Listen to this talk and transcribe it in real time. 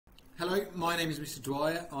Hello, my name is Mr.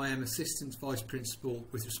 Dwyer. I am Assistant Vice Principal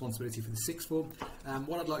with responsibility for the sixth form.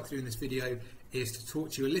 What I'd like to do in this video is to talk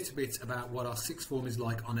to you a little bit about what our sixth form is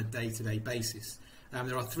like on a day-to-day basis.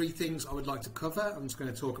 There are three things I would like to cover. I'm just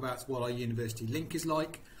going to talk about what our university link is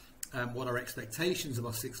like, what our expectations of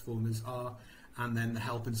our sixth formers are, and then the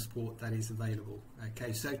help and support that is available.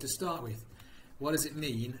 Okay, so to start with, what does it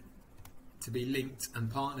mean to be linked and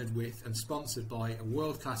partnered with and sponsored by a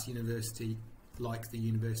world-class university like the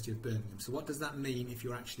University of Birmingham? So what does that mean if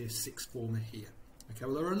you're actually a sixth former here? Okay,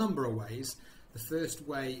 well, there are a number of ways. The first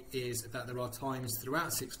way is that there are times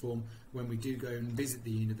throughout sixth form when we do go and visit the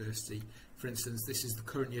university. For instance, this is the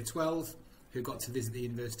current year 12 who got to visit the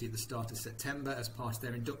university at the start of September as part of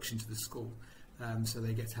their induction to the school. So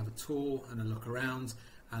they get to have a tour and a look around,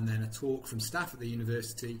 and then a talk from staff at the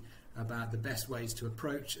university about the best ways to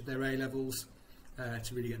approach their A-levels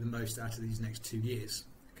to really get the most out of these next 2 years.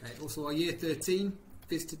 Okay. Also, our year 13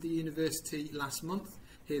 visited the university last month.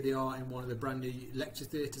 Here they are in one of the brand new lecture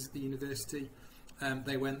theatres at the university.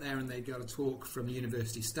 They went there and they got a talk from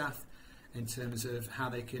university staff in terms of how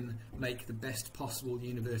they can make the best possible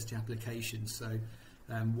university applications. So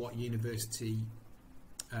what university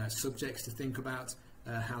subjects to think about,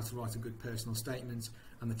 how to write a good personal statement,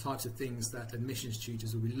 and the types of things that admissions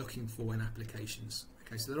tutors will be looking for in applications.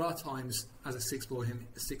 Okay, so there are times as a sixth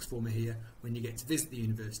former here when you get to visit the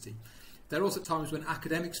university. There are also times when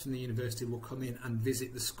academics from the university will come in and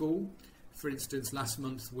visit the school. For instance, last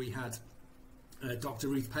month we had Dr.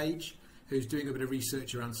 Ruth Page, who's doing a bit of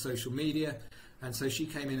research around social media, and so she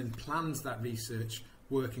came in and planned that research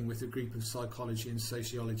working with a group of psychology and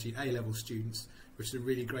sociology A-level students, which is a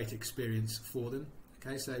really great experience for them.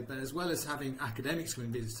 Okay, so but as well as having academics come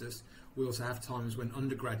and visit us, we also have times when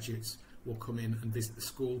undergraduates will come in and visit the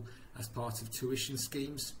school as part of tuition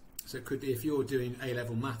schemes. So it could be, if you're doing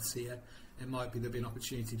A-level maths here, it might be there'll be an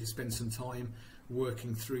opportunity to spend some time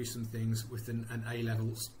working through some things with an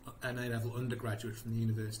A-level undergraduate from the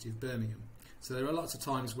University of Birmingham. So there are lots of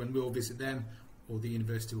times when we'll visit them, or the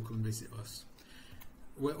university will come and visit us.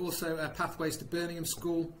 We're also Pathways to Birmingham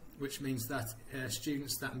School, which means that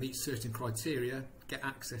students that meet certain criteria get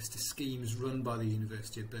access to schemes run by the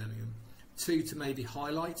University of Birmingham. Two to maybe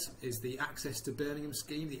highlight is the Access to Birmingham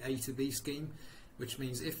scheme, the A to B scheme, which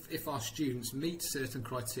means if our students meet certain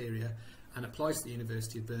criteria and apply to the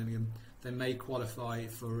University of Birmingham, they may qualify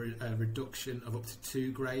for a reduction of up to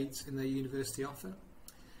 2 grades in their university offer.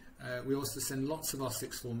 We also send lots of our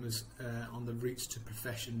sixth formers on the Routes to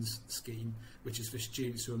Professions scheme, which is for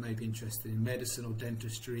students who are maybe interested in medicine or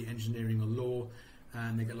dentistry, engineering or law,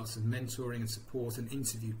 and they get lots of mentoring and support and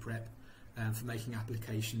interview prep for making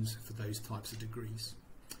applications for those types of degrees.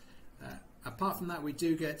 Apart from that, we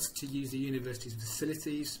do get to use the university's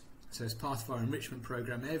facilities. So as part of our enrichment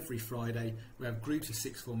programme, every Friday we have groups of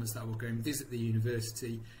sixth formers that will go and visit the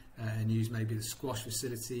university and use maybe the squash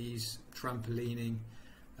facilities, trampolining,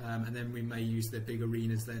 and then we may use their big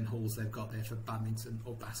arenas and halls they've got there for badminton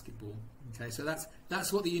or basketball. Okay, so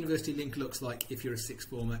that's what the university link looks like if you're a sixth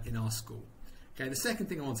former in our school. Okay, the second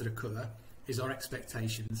thing I wanted to cover is our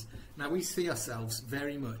expectations. Now, we see ourselves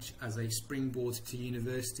very much as a springboard to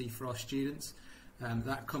university for our students.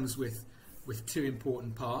 That comes with 2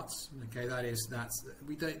 important parts. Okay, that is that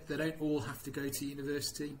they don't all have to go to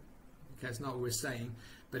university. Okay, it's not what we're saying,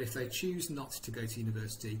 but if they choose not to go to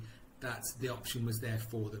university, that the option was there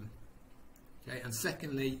for them. Okay, and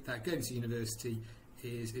secondly, that going to university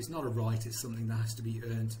is not a right, it's something that has to be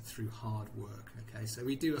earned through hard work. Okay, so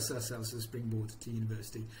we do ourselves as a springboard to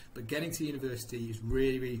university, but getting to university is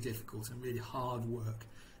really, really difficult and really hard work.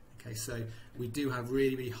 Okay, so we do have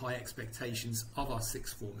really, really high expectations of our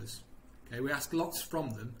sixth formers. Okay, we ask lots from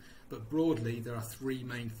them, but broadly there are 3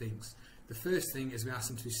 main things. The first thing is we ask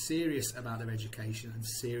them to be serious about their education and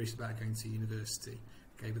serious about going to university.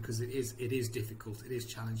 Okay, because it is difficult, it is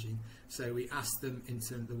challenging. So we ask them in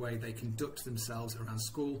terms of the way they conduct themselves around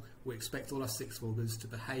school. We expect all our sixth formers to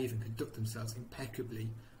behave and conduct themselves impeccably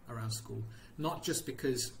around school, not just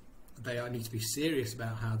because they need to be serious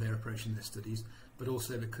about how they're approaching their studies, but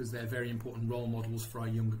also because they're very important role models for our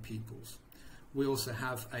younger pupils. We also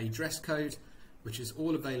have a dress code, which is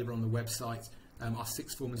all available on the website. Our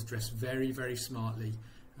sixth formers dress very, very smartly.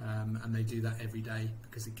 And they do that every day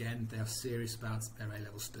because, again, they are serious about their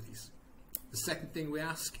A-level studies. The second thing we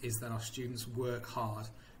ask is that our students work hard,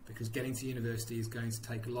 because getting to university is going to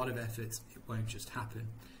take a lot of effort. It won't just happen.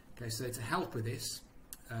 Okay, so to help with this,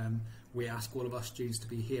 we ask all of our students to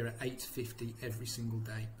be here at 8:50 every single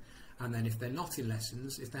day. And then if they're not in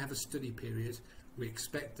lessons, if they have a study period, we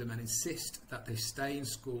expect them and insist that they stay in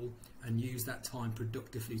school and use that time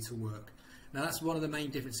productively to work. Now, that's one of the main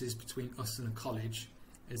differences between us and a college.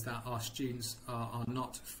 is that our students are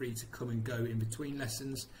not free to come and go in between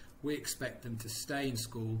lessons. We expect them to stay in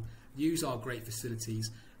school, use our great facilities,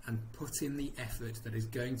 and put in the effort that is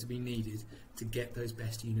going to be needed to get those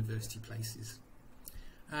best university places.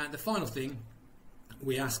 And the final thing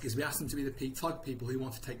we ask them to be the type of people who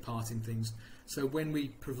want to take part in things. So when we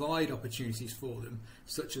provide opportunities for them,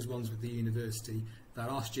 such as ones with the university, that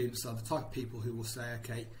our students are the type of people who will say,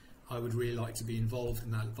 okay, I would really like to be involved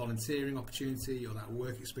in that volunteering opportunity or that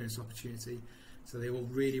work experience opportunity. So they will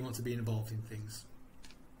really want to be involved in things.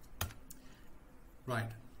 Right.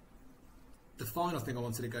 The final thing I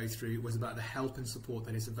wanted to go through was about the help and support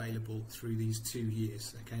that is available through these 2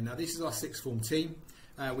 years. Okay, now this is our sixth form team.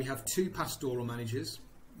 We have 2 pastoral managers.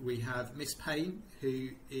 We have Miss Payne, who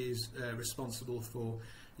is responsible for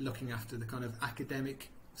looking after the kind of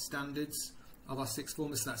academic standards of our sixth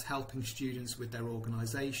formers. So that's helping students with their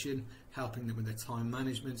organisation, helping them with their time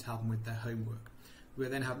management, helping with their homework. We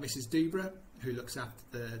then have Mrs. Dubra, who looks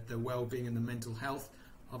after the well-being and the mental health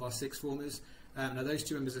of our sixth formers. Now those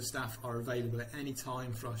 2 members of staff are available at any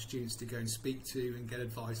time for our students to go and speak to and get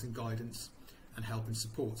advice and guidance and help and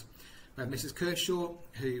support. We have Mrs. Kershaw,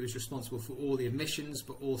 who is responsible for all the admissions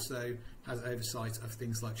but also has oversight of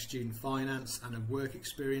things like student finance and of work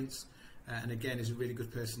experience, and again is a really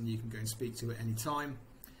good person you can go and speak to at any time.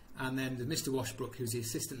 And then Mr. Washbrook, who's the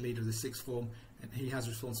assistant leader of the sixth form, and he has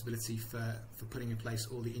responsibility for putting in place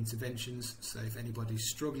all the interventions. So if anybody's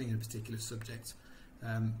struggling in a particular subject,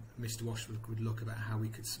 Mr. Washbrook would look about how we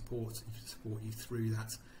could support you through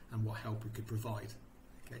that and what help we could provide.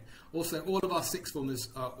 Okay. Also, all of our sixth formers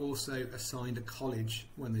are also assigned a college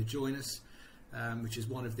when they join us, which is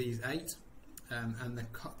one of these 8. And the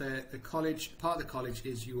college, part of the college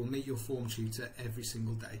is you will meet your form tutor every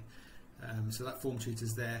single day. So that form tutor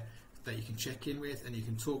is there that you can check in with and you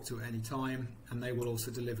can talk to at any time, and they will also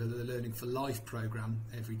deliver the Learning for Life programme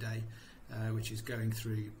every day, which is going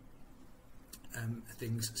through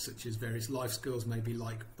things such as various life skills, maybe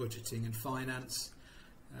like budgeting and finance,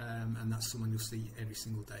 and that's someone you'll see every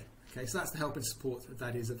single day. Okay, so that's the help and support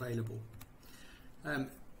that is available.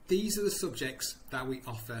 These are the subjects that we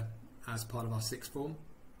offer as part of our sixth form.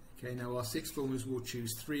 Okay, now our sixth formers will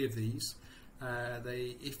choose 3 of these.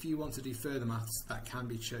 If you want to do further maths, that can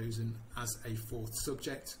be chosen as a 4th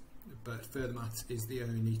subject, but further maths is the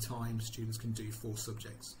only time students can do 4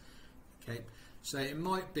 subjects. Okay, so it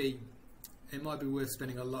might be worth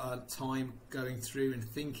spending a lot of time going through and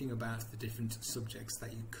thinking about the different subjects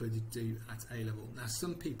that you could do at A-level. Now,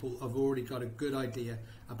 some people have already got a good idea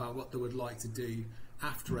about what they would like to do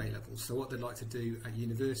after A-level, so what they'd like to do at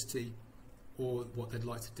university or what they'd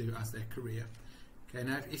like to do as their career. Okay,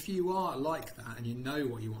 now if you are like that and you know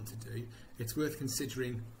what you want to do, it's worth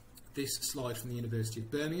considering this slide from the University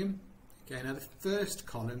of Birmingham. Okay, now the first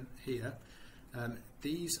column here,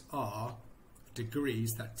 these are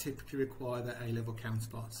degrees that typically require their A-level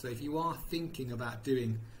counterparts. So if you are thinking about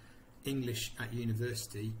doing English at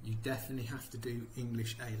university, you definitely have to do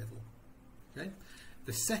English A-level. Okay?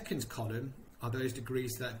 The second column are those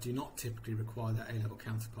degrees that do not typically require their A-level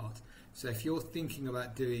counterpart. So if you're thinking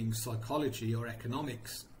about doing psychology or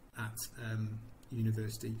economics at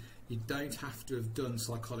university, you don't have to have done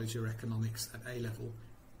psychology or economics at A-level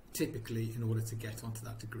typically in order to get onto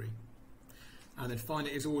that degree. And then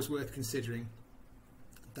finally, it's always worth considering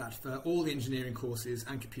that for all the engineering courses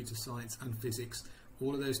and computer science and physics,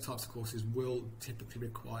 all of those types of courses will typically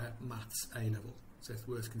require maths A-level. So it's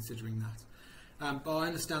worth considering that. But I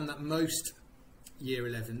understand that most year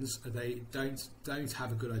 11s, they don't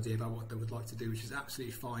have a good idea about what they would like to do, which is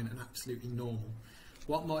absolutely fine and absolutely normal.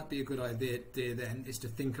 What might be a good idea then is to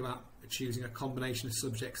think about choosing a combination of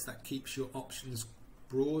subjects that keeps your options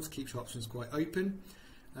broad, keeps your options quite open.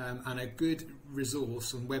 And a good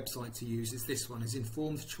resource and website to use is this one, is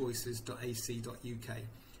informedchoices.ac.uk,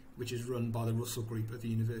 which is run by the Russell Group of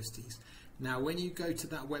universities. Now when you go to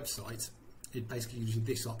that website, it basically gives you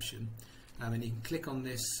this option, and you can click on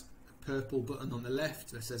this purple button on the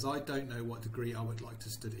left that says I don't know what degree I would like to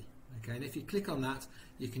study. Okay, and if you click on that,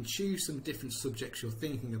 you can choose some different subjects you're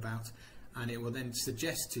thinking about, and it will then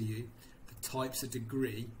suggest to you the types of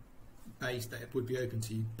degree that would be open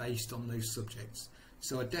to you based on those subjects.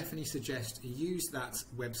 So I definitely suggest you use that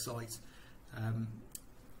website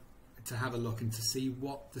to have a look and to see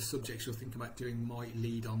what the subjects you're thinking about doing might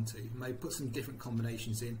lead on to. You may put some different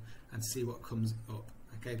combinations in and see what comes up.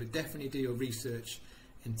 Okay, but definitely do your research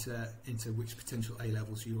into which potential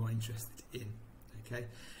A-levels you are interested in. Okay,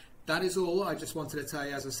 that is all. I just wanted to tell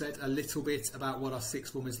you, as I said, a little bit about what our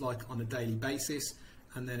sixth form is like on a daily basis,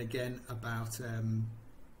 and then again about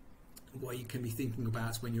what you can be thinking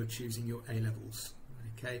about when you're choosing your A-levels.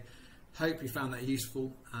 Okay, Hope you found that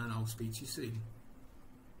useful, and I'll speak to you soon.